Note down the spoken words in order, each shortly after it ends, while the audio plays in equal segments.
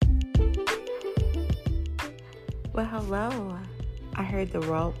Hello. I heard the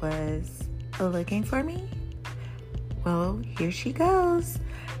world was looking for me. Well, here she goes.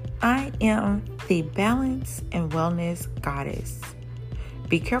 I am the balance and wellness goddess.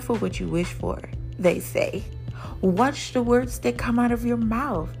 Be careful what you wish for, they say. Watch the words that come out of your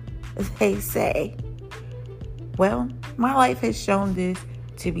mouth, they say. Well, my life has shown this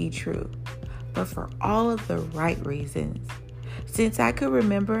to be true, but for all of the right reasons. Since I could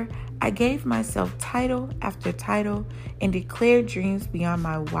remember, I gave myself title after title and declared dreams beyond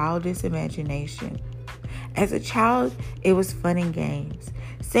my wildest imagination. As a child, it was fun and games,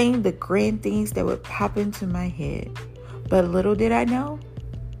 saying the grand things that would pop into my head. But little did I know,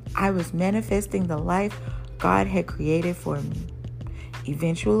 I was manifesting the life God had created for me.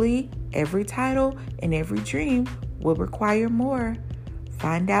 Eventually, every title and every dream will require more.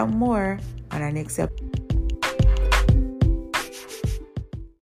 Find out more on our next episode.